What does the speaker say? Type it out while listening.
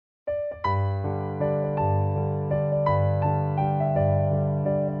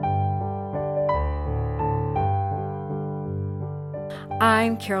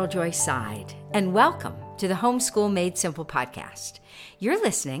I'm Carol Joy Side, and welcome to the Homeschool Made Simple podcast. You're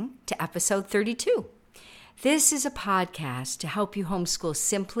listening to episode 32. This is a podcast to help you homeschool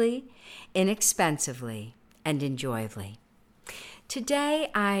simply, inexpensively, and enjoyably. Today,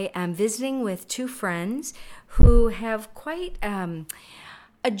 I am visiting with two friends who have quite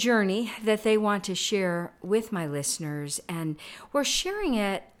a journey that they want to share with my listeners, and we're sharing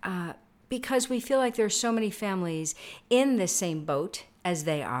it because we feel like there's so many families in the same boat as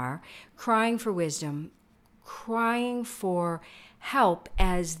they are, crying for wisdom, crying for help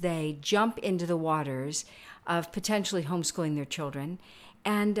as they jump into the waters of potentially homeschooling their children.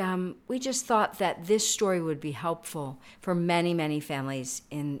 And we just thought that this story would be helpful for many, many families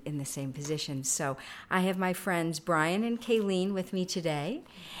in the same position. So I have my friends Brian and Kayleen with me today,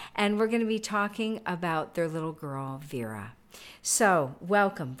 and we're going to be talking about their little girl, Vera. So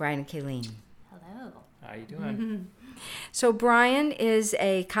welcome, Brian and Kayleen. Hello. How you doing? So Brian is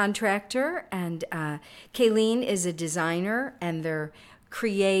a contractor, and Kayleen is a designer, and they're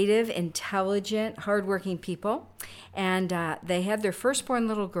creative, intelligent, hardworking people. And they had their firstborn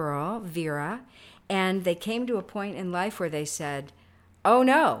little girl, Vera, and they came to a point in life where they said, oh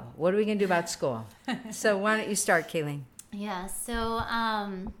no, what are we going to do about school? So why don't you start, Kayleen? Yeah, so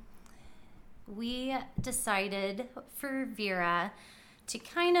we decided for Vera to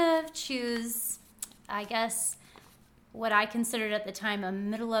kind of choose, I guess, what I considered at the time a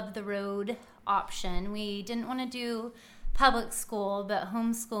middle-of-the-road option. We didn't want to do public school, but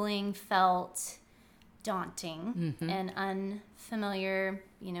homeschooling felt daunting and unfamiliar,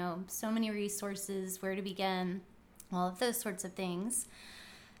 so many resources, where to begin, all of those sorts of things.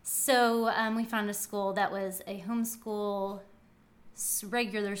 So we found a school that was a homeschool,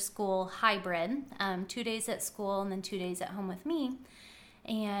 regular school hybrid, 2 days at school and then 2 days at home with me.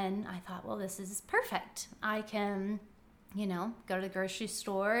 And I thought, well, this is perfect. I can, go to the grocery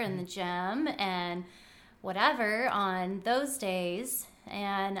store and the gym and whatever on those days.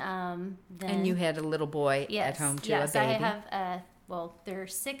 And then... And you had a little boy at home too, yes, a baby? Yes, I have, they're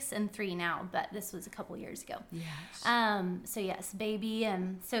 6 and 3 now, but this was a couple years ago. Yes. So yes, baby.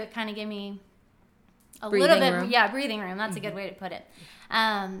 And so it kind of gave me a breathing little bit, room. Breathing room. That's a good way to put it.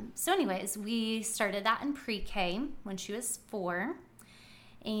 So anyways, we started that in pre-K when she was 4.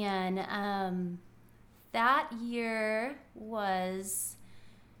 And that year was,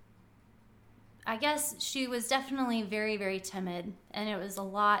 I guess she was definitely very, very timid, and it was a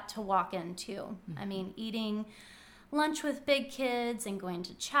lot to walk into. Mm-hmm. I mean, eating lunch with big kids and going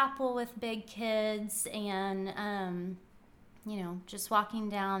to chapel with big kids and, just walking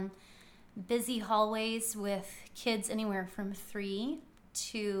down busy hallways with kids anywhere from 3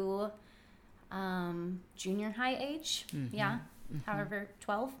 to junior high age. Mm-hmm. Yeah. However,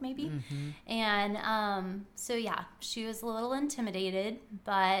 12 maybe. Mm-hmm. And so, yeah, she was a little intimidated,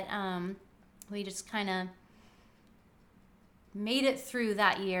 but we just kind of made it through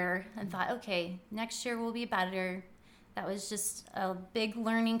that year and thought, okay, next year will be better. That was just a big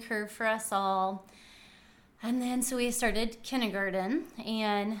learning curve for us all. And then so we started kindergarten,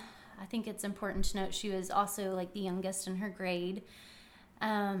 and I think it's important to note she was also like the youngest in her grade.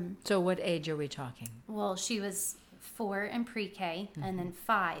 So what age are we talking? Well, she was 4 in pre-K, and then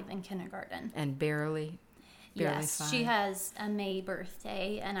 5 in kindergarten. And barely yes, 5? She has a May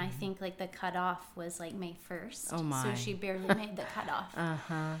birthday, and I think like the cutoff was like May 1st. Oh my. So she barely made the cutoff.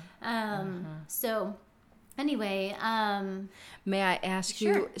 So anyway. May I ask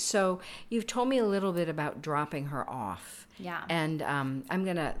sure. you, so you've told me a little bit about dropping her off. Yeah. And I'm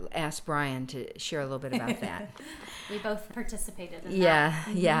going to ask Brian to share a little bit about that. We both participated in that. Yeah,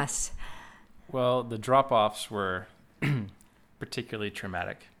 yes. Well, the drop-offs were particularly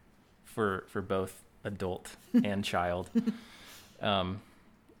traumatic for both adult and child. And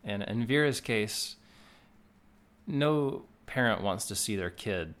in Vera's case, no parent wants to see their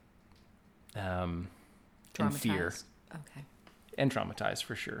kid in fear. Okay. And traumatized,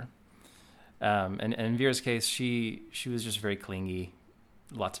 for sure. And in Vera's case, she was just very clingy,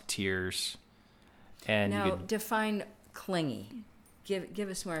 lots of tears. And now, define clingy. Give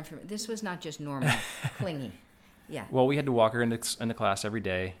us more information. This was not just normal, clingy. Yeah. Well, we had to walk her into class every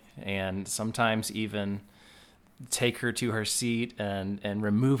day, and sometimes even take her to her seat and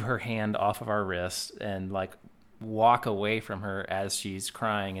remove her hand off of our wrist and like walk away from her as she's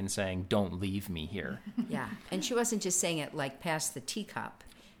crying and saying, "Don't leave me here." Yeah, and she wasn't just saying it like past the teacup.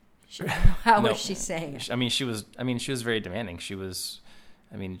 How was she saying it? She was very demanding. She was.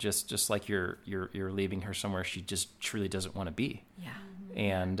 Just like you're leaving her somewhere she just truly doesn't want to be. Yeah.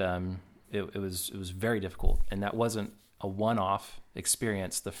 And it was very difficult. And that wasn't a one-off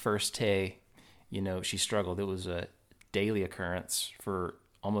experience. The first day, she struggled. It was a daily occurrence for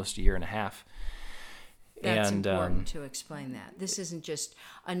almost a year and a half. That's important to explain that. This isn't just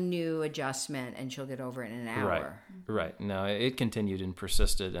a new adjustment and she'll get over it in an hour. Right. No, it continued and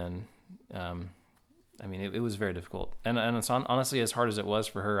persisted, and I mean, it was very difficult. And it's honestly, as hard as it was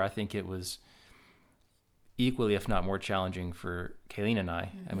for her, I think it was equally, if not more challenging for Kayleen and I.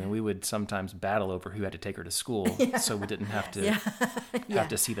 I mean, we would sometimes battle over who had to take her to school, so we didn't have to have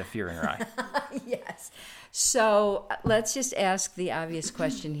to see the fear in her eye. Yes. So let's just ask the obvious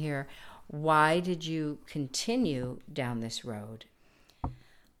question here. Why did you continue down this road?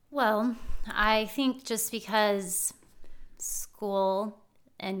 Well, I think just because school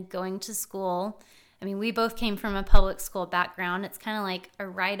and going to school, I mean, we both came from a public school background. It's kind of like a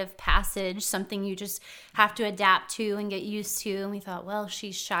rite of passage, something you just have to adapt to and get used to. And we thought, well,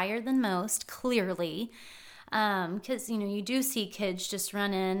 she's shyer than most, clearly. Because, you do see kids just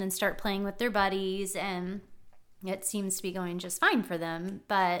run in and start playing with their buddies, and it seems to be going just fine for them.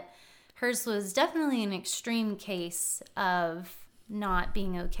 But hers was definitely an extreme case of not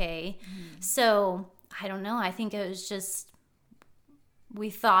being okay. So, I don't know. I think it was just, we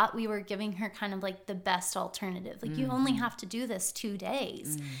thought we were giving her kind of like the best alternative. Like, you only have to do this 2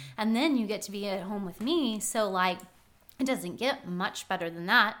 days. And then you get to be at home with me. So, like, it doesn't get much better than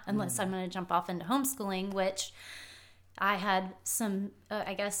that unless I'm going to jump off into homeschooling, which I had some,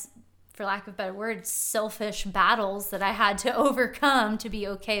 I guess, for lack of better words, selfish battles that I had to overcome to be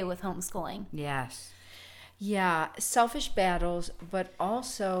okay with homeschooling. Yes. Yeah, selfish battles, but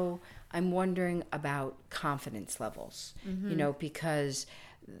also I'm wondering about confidence levels, because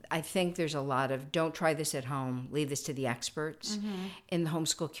I think there's a lot of don't try this at home, leave this to the experts in the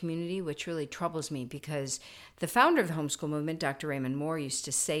homeschool community, which really troubles me because the founder of the homeschool movement, Dr. Raymond Moore, used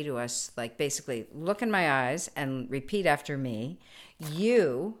to say to us, like, basically, look in my eyes and repeat after me,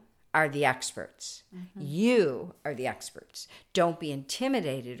 you are the experts. You are the experts. Don't be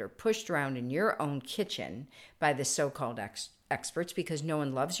intimidated or pushed around in your own kitchen by the so-called experts, because no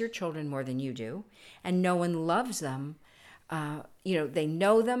one loves your children more than you do, and no one loves them. They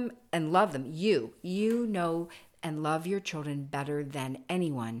know them and love them. You know and love your children better than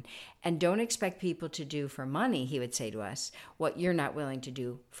anyone. And don't expect people to do for money, he would say to us, what you're not willing to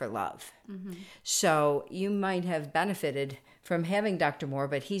do for love. So you might have benefited from having Dr. Moore,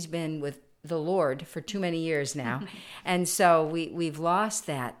 but he's been with the Lord for too many years now. And so we've lost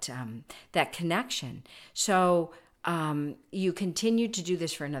that connection. So you continued to do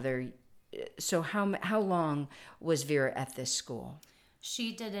this for another. So how long was Vera at this school?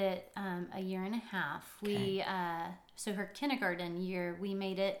 She did it a year and a half. Okay. So her kindergarten year, we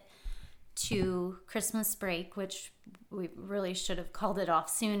made it to Christmas break, which we really should have called it off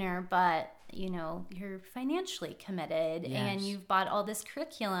sooner, but you're financially committed and you've bought all this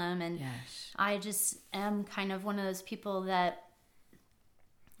curriculum, and I just am kind of one of those people that,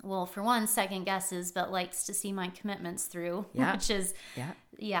 well, for one, second guesses, but likes to see my commitments through, which is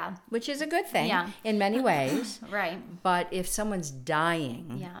a good thing in many ways. Right. But if someone's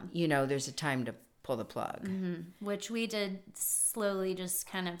dying, there's a time to pull the plug. Which we did slowly just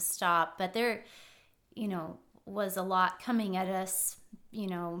kind of stop. But there, was a lot coming at us,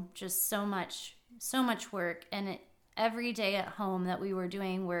 just so much work. And every day at home that we were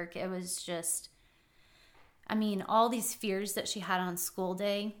doing work, it was just, all these fears that she had on school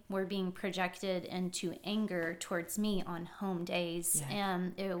day were being projected into anger towards me on home days.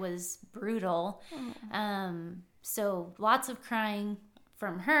 And it was brutal. So lots of crying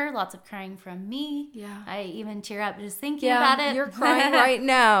from her, lots of crying from me. I even tear up just thinking about it. You're crying right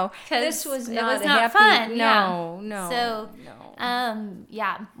now. This was not happy. Fun. No. So,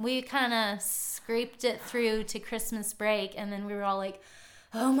 we kind of scraped it through to Christmas break, and then we were all like,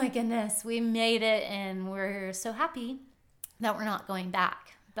 oh my goodness, we made it, and we're so happy that we're not going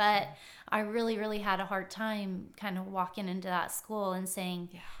back. But I really, really had a hard time kind of walking into that school and saying,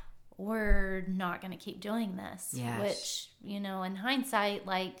 we're not going to keep doing this. Which, in hindsight,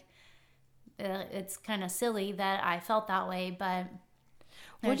 it's kind of silly that I felt that way, but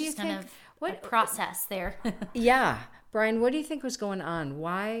what do you kind think? Of a process there. Brian, what do you think was going on?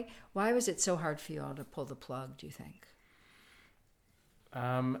 Why was it so hard for you all to pull the plug, do you think?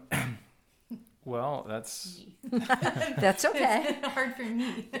 Well, that's that's okay. It's hard for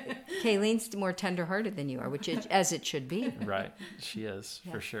me. Kayleen's more tender-hearted than you are, which is as it should be. Right, she is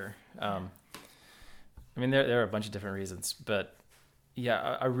for sure. There are a bunch of different reasons, but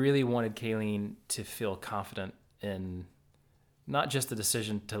I really wanted Kayleen to feel confident in not just the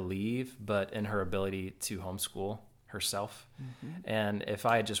decision to leave, but in her ability to homeschool herself. And if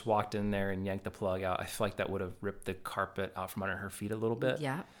I had just walked in there and yanked the plug out, I feel like that would have ripped the carpet out from under her feet a little bit.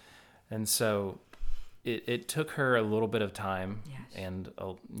 And so it took her a little bit of time and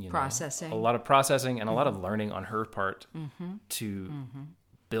processing, a lot of processing and a lot of learning on her part to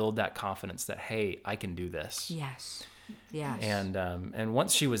build that confidence that, hey, I can do this. Yes. And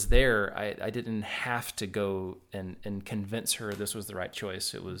once she was there, I didn't have to go and convince her this was the right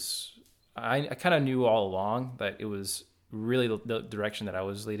choice. It was, I kind of knew all along that it was really the direction that I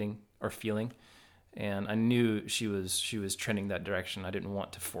was leading or feeling. And I knew she was trending that direction. I didn't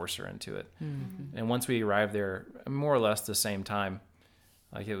want to force her into it. Mm-hmm. And once we arrived there, more or less the same time,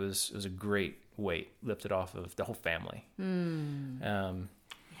 like it was a great weight lifted off of the whole family.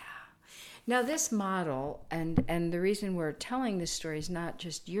 Now, this model, and the reason we're telling this story is not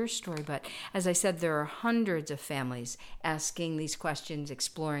just your story, but as I said, there are hundreds of families asking these questions,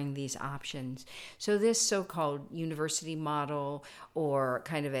 exploring these options. So this so-called university model, or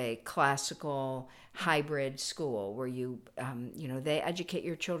kind of a classical hybrid school where you they educate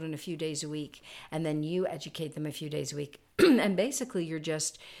your children a few days a week, and then you educate them a few days a week, and basically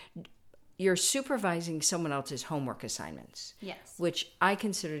you're supervising someone else's homework assignments. Yes. Which I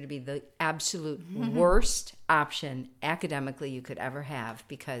consider to be the absolute worst option academically you could ever have,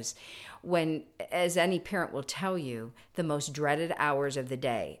 because as any parent will tell you, the most dreaded hours of the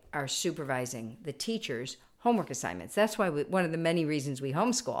day are supervising the teacher's homework assignments. That's why one of the many reasons we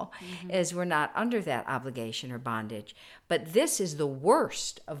homeschool is we're not under that obligation or bondage. But this is the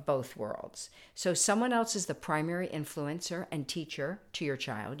worst of both worlds. So someone else is the primary influencer and teacher to your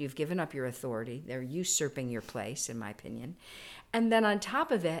child. You've given up your authority. They're usurping your place, in my opinion. And then on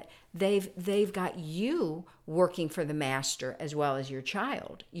top of it, they've got you working for the master as well as your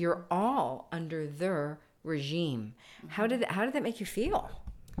child. You're all under their regime. How did that make you feel?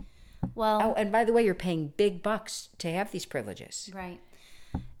 Well, and by the way, you're paying big bucks to have these privileges. Right.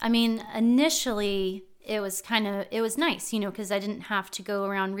 I mean, initially it was nice, because I didn't have to go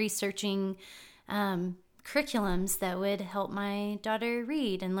around researching curriculums that would help my daughter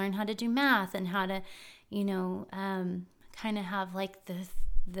read and learn how to do math and how to, kind of have like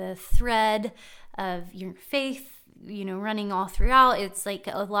the thread of your faith, running all throughout. It's like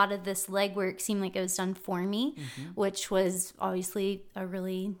a lot of this legwork seemed like it was done for me, which was obviously a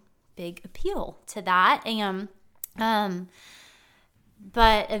really big appeal to that. And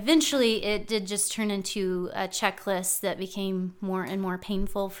but eventually it did just turn into a checklist that became more and more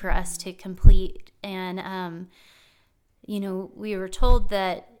painful for us to complete. And we were told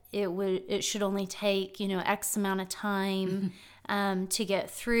that it should only take X amount of time to get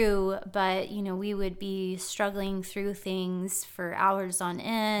through, but we would be struggling through things for hours on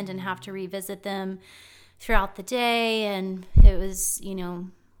end and have to revisit them throughout the day. And it was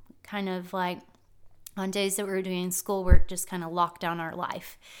kind of like on days that we were doing schoolwork, just kind of locked down our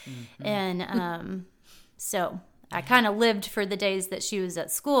life. And so I kind of lived for the days that she was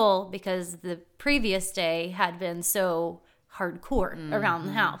at school, because the previous day had been so hardcore around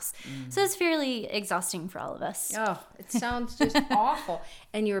the house. So it's fairly exhausting for all of us. Oh, it sounds just awful.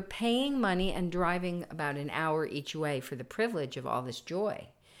 And you're paying money and driving about an hour each way for the privilege of all this joy.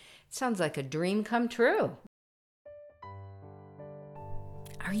 It sounds like a dream come true.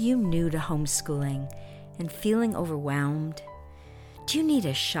 Are you new to homeschooling and feeling overwhelmed? Do you need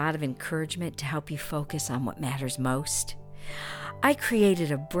a shot of encouragement to help you focus on what matters most? I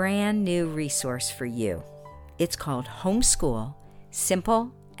created a brand new resource for you. It's called Homeschool,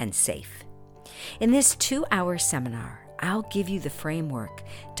 Simple and Safe. In this 2-hour seminar, I'll give you the framework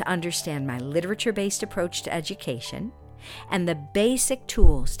to understand my literature-based approach to education and the basic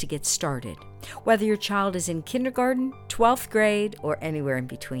tools to get started, whether your child is in kindergarten, 12th grade, or anywhere in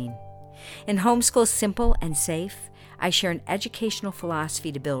between. In Homeschool Simple and Safe, I share an educational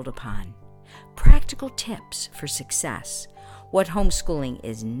philosophy to build upon, practical tips for success, what homeschooling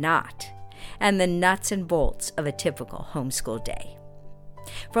is not, and the nuts and bolts of a typical homeschool day.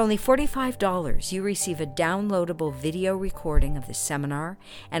 For only $45, you receive a downloadable video recording of the seminar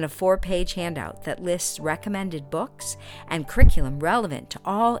and a 4-page handout that lists recommended books and curriculum relevant to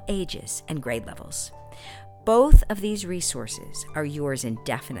all ages and grade levels. Both of these resources are yours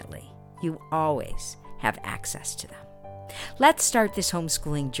indefinitely. You always have access to them. Let's start this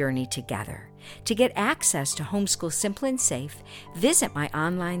homeschooling journey together. To get access to Homeschool Simple and Safe, visit my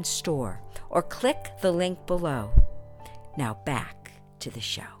online store or click the link below. Now back to the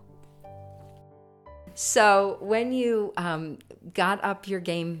show. So when you got up your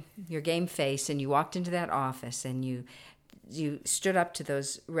game face and you walked into that office and you stood up to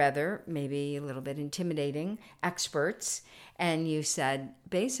those rather maybe a little bit intimidating experts and you said,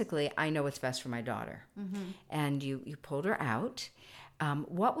 basically, I know what's best for my daughter. And you pulled her out.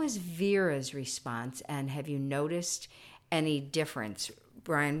 What was Vera's response, and have you noticed any difference?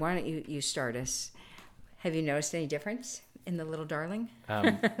 Brian, why don't you start us? Have you noticed any difference in the little darling?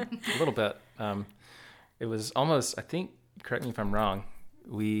 A little bit. It was almost, I think, correct me if I'm wrong,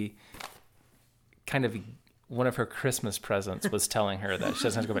 we kind of, one of her Christmas presents was telling her that she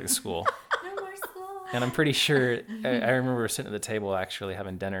doesn't have to go back to school. No more school. And I'm pretty sure, I remember sitting at the table actually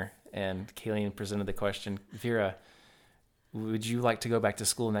having dinner, and Kayleen presented the question, Vera, would you like to go back to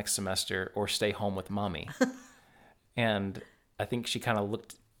school next semester or stay home with mommy? And I think she kind of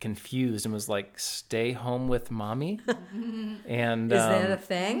looked confused and was like, stay home with mommy? And is that a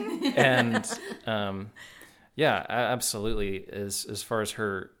thing? And yeah, absolutely. As far as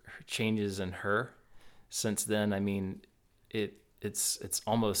her changes in her since then, I mean, it's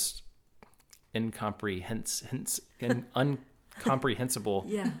almost incomprehensible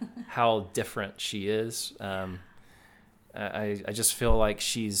how different she is. I just feel like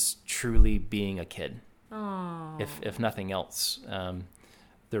she's truly being a kid. Oh. If nothing else.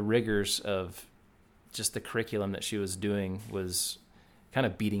 The rigors of just the curriculum that she was doing was kind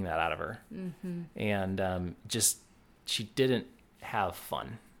of beating that out of her. Mm-hmm. And just she didn't have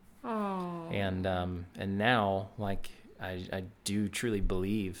fun. Oh. And now, like, I do truly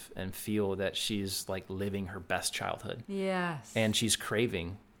believe and feel that she's like living her best childhood. Yes. And she's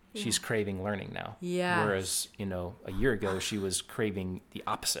craving learning now. Yes. Whereas, a year ago she was craving the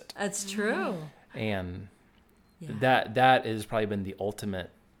opposite. That's true. And that has probably been the ultimate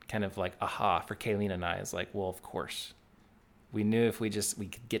kind of like aha for Kayleen and I, is like, well, of course. We knew if we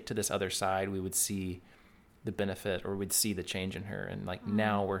could get to this other side, we would see the benefit, or we'd see the change in her. And like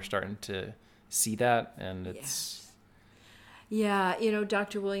now we're starting to see that, and it's... Yeah,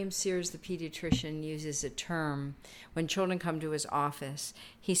 Dr. William Sears, the pediatrician, uses a term when children come to his office.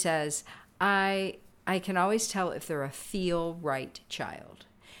 He says, I can always tell if they're a feel right child.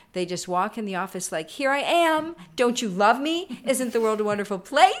 They just walk in the office like, here I am. Don't you love me? Isn't the world a wonderful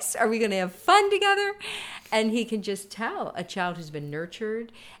place? Are we going to have fun together? And he can just tell a child who's been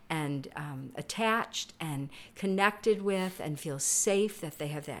nurtured and attached and connected with and feels safe, that they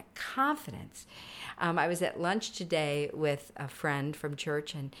have that confidence. I was at lunch today with a friend from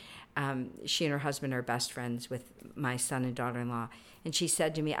church, and she and her husband are best friends with my son and daughter-in-law. And she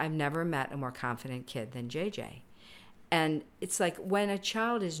said to me, I've never met a more confident kid than JJ. And it's like when a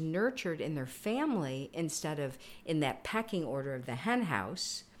child is nurtured in their family instead of in that pecking order of the hen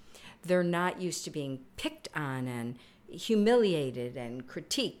house, they're not used to being picked on and humiliated and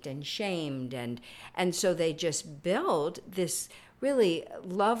critiqued and shamed. And so they just build this really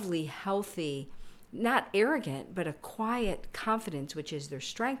lovely, healthy, not arrogant, but a quiet confidence, which is their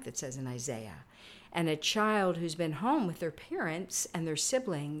strength, it says in Isaiah. And a child who's been home with their parents and their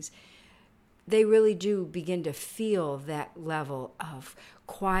siblings, they really do begin to feel that level of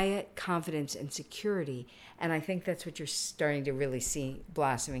quiet confidence and security. And I think that's what you're starting to really see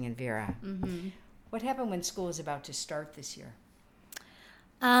blossoming in Vera. Mm-hmm. What happened when school is about to start this year?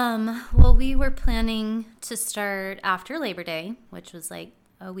 Well, we were planning to start after Labor Day, which was like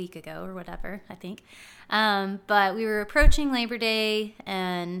a week ago or whatever, I think. But we were approaching Labor Day,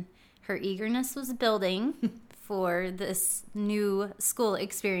 and her eagerness was building for this new school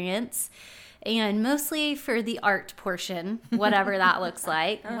experience. And mostly for the art portion, whatever that looks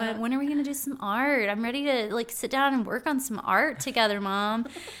like. When are we going to do some art? I'm ready to sit down and work on some art together, Mom.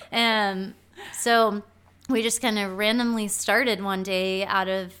 So we just kind of randomly started one day out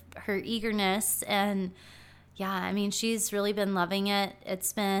of her eagerness. And yeah, I mean, she's really been loving it.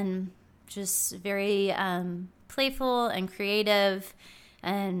 It's been just very playful and creative,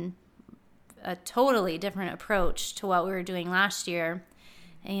 and a totally different approach to what we were doing last year.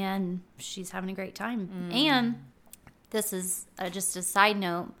 And she's having a great time. And this is just a side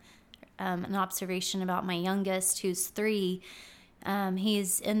note, an observation about my youngest, who's 3.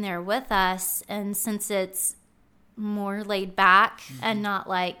 He's in there with us, and since it's more laid back and not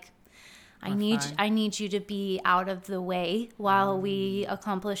like, I need you to be out of the way while we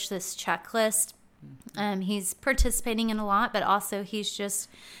accomplish this checklist. He's participating in a lot, but also he's just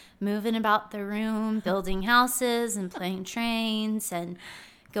moving about the room, building houses and playing trains and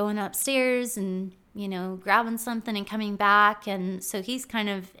going upstairs and, grabbing something and coming back. And so he's kind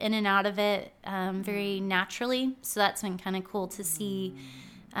of in and out of it very naturally. So that's been kind of cool to see.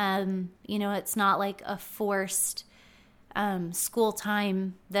 It's not like a forced school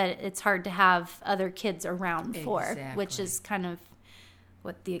time that it's hard to have other kids around for, which is kind of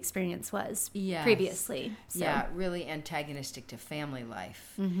what the experience was previously. So. Yeah, really antagonistic to family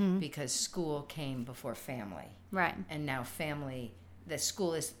life, because school came before family. Right. And now the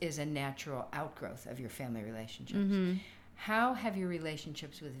school is a natural outgrowth of your family relationships. Mm-hmm. How have your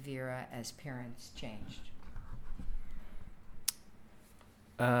relationships with Vera as parents changed?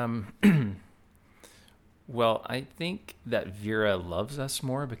 Well, I think that Vera loves us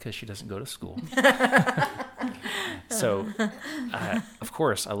more because she doesn't go to school. So, of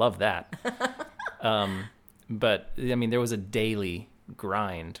course, I love that. But, I mean, there was a daily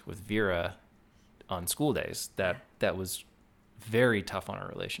grind with Vera on school days that was very tough on our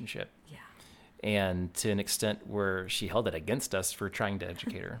relationship. Yeah. And to an extent where she held it against us for trying to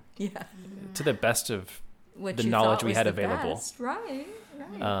educate her. Yeah. To the best of What the you knowledge thought we was had the available. best. Right.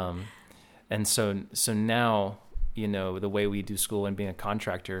 And so now, you know, the way we do school and being a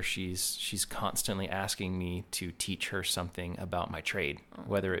contractor, she's constantly asking me to teach her something about my trade,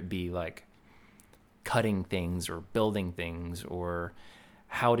 whether it be like cutting things or building things or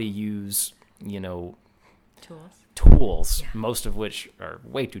how to use, you know, tools, most of which are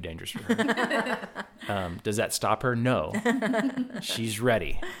way too dangerous for her. Does that stop her? No. She's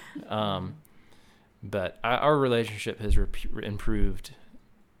ready. But our relationship has improved,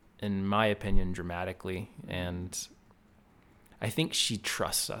 in my opinion, dramatically. And I think she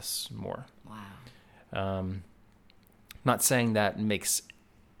trusts us more. Wow. Not saying that makes,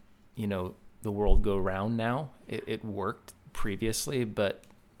 you know, the world go round now. It worked previously, but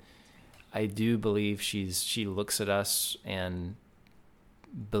I do believe she looks at us and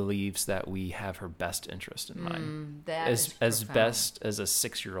believes that we have her best interest in mind. That as profound. best as a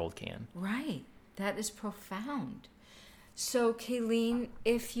 6-year-old can. Right. That is profound. So, Kayleen,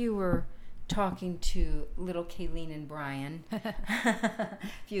 if you were talking to little Kayleen and Brian, a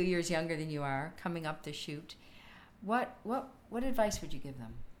few years younger than you are, coming up the chute, what advice would you give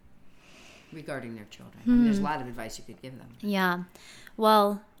them regarding their children? I mean, there's a lot of advice you could give them. Yeah.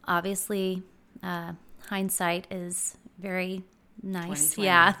 Well, obviously, hindsight is very nice. 20/20.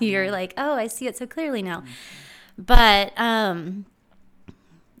 Yeah. You're like, oh, I see it so clearly now. But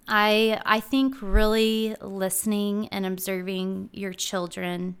I think really listening and observing your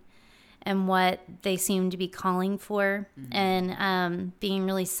children and what they seem to be calling for, and being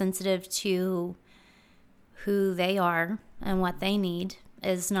really sensitive to who they are and what they need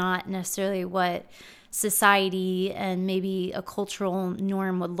is not necessarily what society and maybe a cultural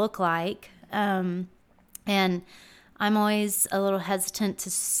norm would look like. And I'm always a little hesitant to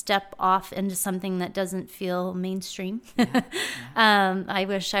step off into something that doesn't feel mainstream. I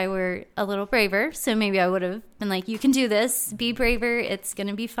wish I were a little braver. So maybe I would have been like, you can do this, be braver. It's going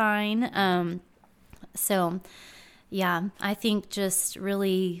to be fine. So yeah, I think just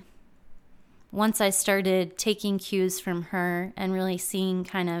really once I started taking cues from her and really seeing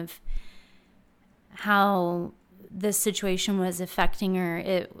kind of how this situation was affecting her,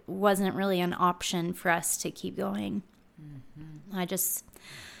 it wasn't really an option for us to keep going. I just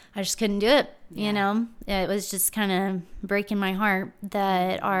couldn't do it. You know, it was just kind of breaking my heart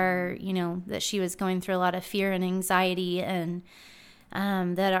that that she was going through a lot of fear and anxiety, and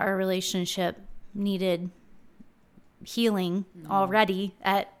that our relationship needed healing already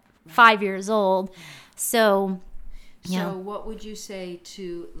at 5 years old. So what would you say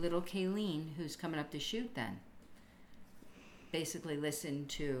to little Kayleen who's coming up the chute then? Basically listen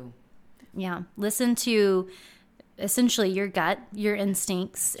to essentially your gut, your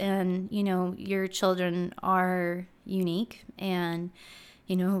instincts, and your children are unique, and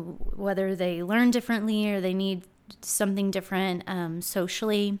whether they learn differently or they need something different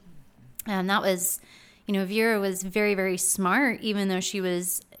socially. And that was, Vera was very, very smart, even though she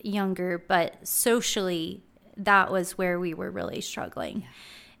was younger, but socially that was where we were really struggling.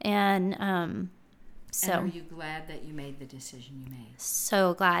 And so, and are you glad that you made the decision you made?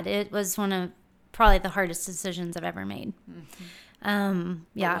 So glad. It was one of probably the hardest decisions I've ever made. But one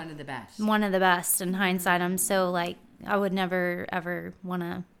of the best. One of the best. In hindsight, I'm so I would never ever want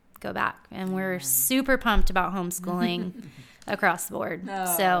to go back. And we're super pumped about homeschooling across the board.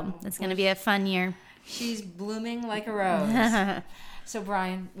 So it's going to be a fun year. She's blooming like a rose. So,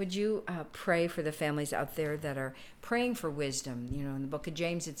 Brian, would you pray for the families out there that are praying for wisdom? In the book of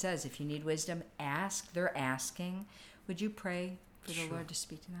James, it says, if you need wisdom, ask. They're asking. Would you pray for the Lord to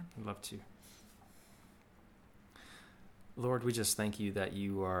speak to them? I'd love to. Lord, we just thank you that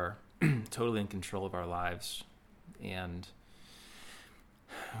you are totally in control of our lives. And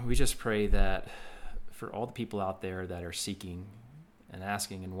we just pray that for all the people out there that are seeking and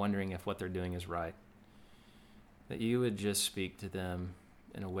asking and wondering if what they're doing is right, that you would just speak to them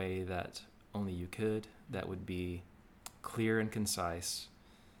in a way that only you could, that would be clear and concise,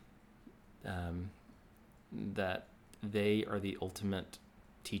 that they are the ultimate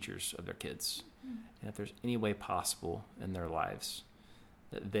teachers of their kids. And if there's any way possible in their lives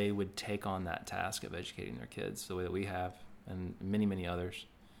that they would take on that task of educating their kids the way that we have and many, many others.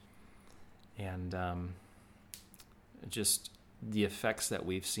 And just the effects that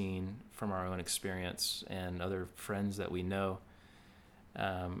we've seen from our own experience and other friends that we know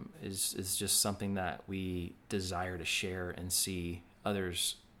is just something that we desire to share and see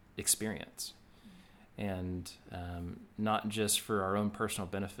others experience. And not just for our own personal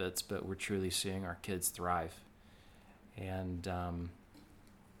benefits, but we're truly seeing our kids thrive. And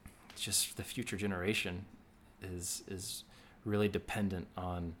just the future generation is really dependent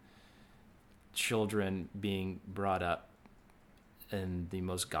on children being brought up in the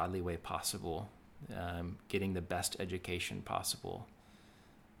most godly way possible, getting the best education possible.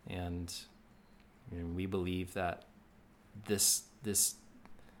 And we believe that this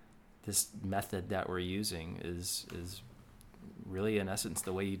method that we're using is really, in essence,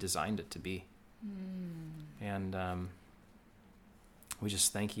 the way you designed it to be. And we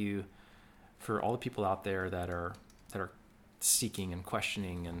just thank you for all the people out there that are seeking and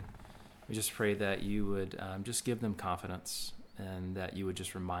questioning, and we just pray that you would just give them confidence, and that you would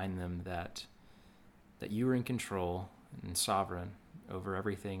just remind them that you are in control and sovereign over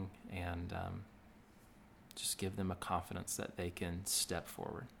everything, and just give them a confidence that they can step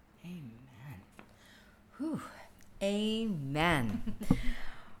forward. Amen. Whew. Amen.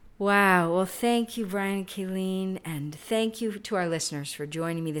 Wow. Well, thank you, Brian and Kayleen, and thank you to our listeners for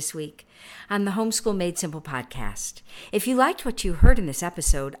joining me this week on the Homeschool Made Simple podcast. If you liked what you heard in this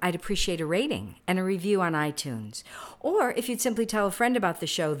episode, I'd appreciate a rating and a review on iTunes. Or if you'd simply tell a friend about the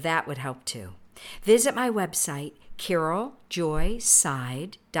show, that would help too. Visit my website,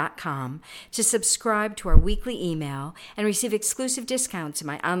 caroljoyside.com, to subscribe to our weekly email and receive exclusive discounts in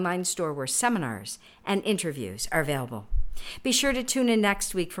my online store where seminars and interviews are available. Be sure to tune in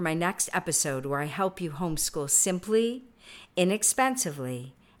next week for my next episode, where I help you homeschool simply,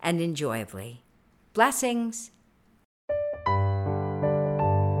 inexpensively, and enjoyably. Blessings.